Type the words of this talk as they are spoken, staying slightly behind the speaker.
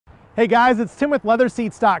Hey guys, it's Tim with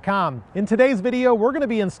LeatherSeats.com. In today's video, we're going to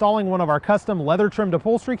be installing one of our custom leather trimmed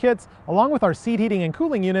upholstery kits along with our seat heating and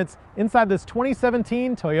cooling units inside this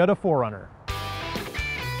 2017 Toyota 4Runner.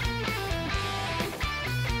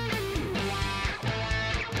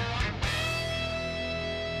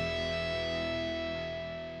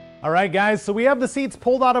 All right guys, so we have the seats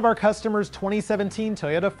pulled out of our customer's 2017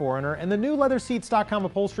 Toyota 4Runner, and the new LeatherSeats.com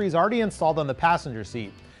upholstery is already installed on the passenger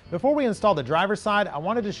seat. Before we install the driver's side, I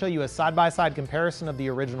wanted to show you a side-by-side comparison of the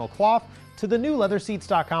original cloth to the new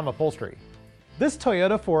LeatherSeats.com upholstery. This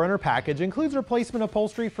Toyota 4Runner package includes replacement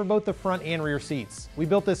upholstery for both the front and rear seats. We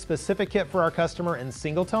built this specific kit for our customer in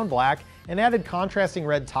single-tone black and added contrasting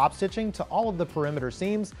red top stitching to all of the perimeter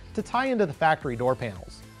seams to tie into the factory door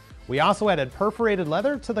panels. We also added perforated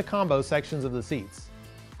leather to the combo sections of the seats.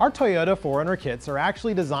 Our Toyota 4Runner kits are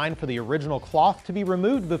actually designed for the original cloth to be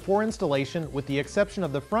removed before installation, with the exception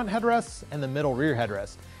of the front headrests and the middle rear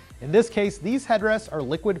headrest. In this case, these headrests are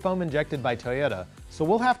liquid foam injected by Toyota, so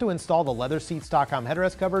we'll have to install the LeatherSeats.com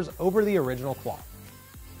headrest covers over the original cloth.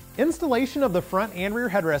 Installation of the front and rear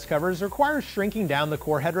headrest covers requires shrinking down the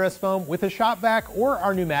core headrest foam with a shop vac or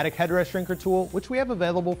our pneumatic headrest shrinker tool, which we have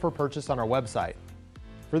available for purchase on our website.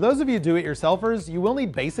 For those of you do-it-yourselfers, you will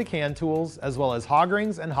need basic hand tools, as well as hog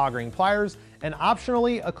rings and hog ring pliers, and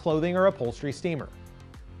optionally a clothing or upholstery steamer.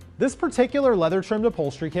 This particular leather-trimmed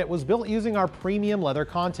upholstery kit was built using our premium leather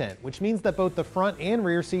content, which means that both the front and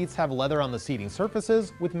rear seats have leather on the seating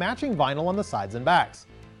surfaces with matching vinyl on the sides and backs.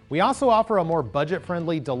 We also offer a more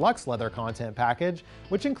budget-friendly deluxe leather content package,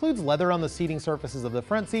 which includes leather on the seating surfaces of the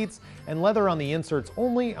front seats and leather on the inserts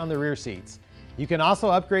only on the rear seats. You can also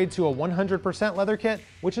upgrade to a 100% leather kit,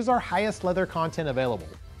 which is our highest leather content available.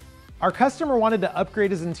 Our customer wanted to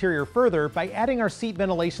upgrade his interior further by adding our seat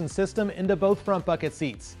ventilation system into both front bucket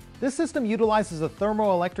seats. This system utilizes a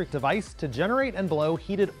thermoelectric device to generate and blow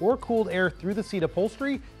heated or cooled air through the seat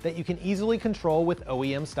upholstery that you can easily control with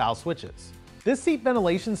OEM-style switches. This seat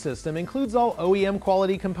ventilation system includes all OEM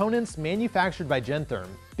quality components manufactured by Gentherm.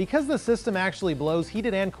 Because the system actually blows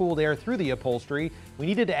heated and cooled air through the upholstery, we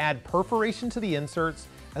needed to add perforation to the inserts,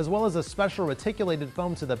 as well as a special reticulated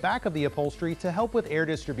foam to the back of the upholstery to help with air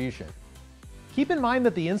distribution. Keep in mind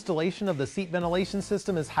that the installation of the seat ventilation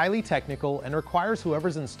system is highly technical and requires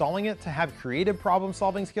whoever's installing it to have creative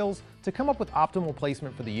problem-solving skills to come up with optimal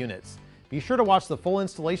placement for the units. Be sure to watch the full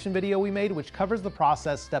installation video we made, which covers the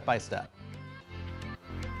process step by step.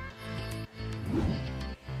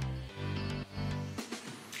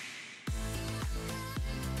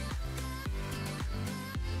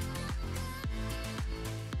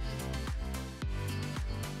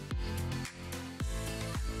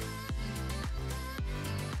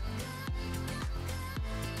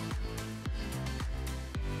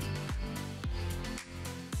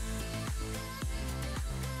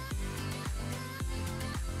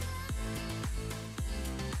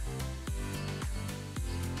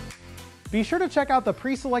 Be sure to check out the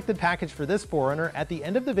pre-selected package for this 4Runner at the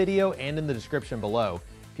end of the video and in the description below.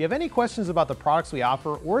 If you have any questions about the products we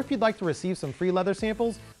offer, or if you'd like to receive some free leather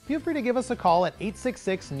samples, feel free to give us a call at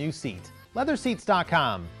 866-NEW-SEAT.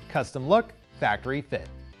 LeatherSeats.com. Custom look, factory fit.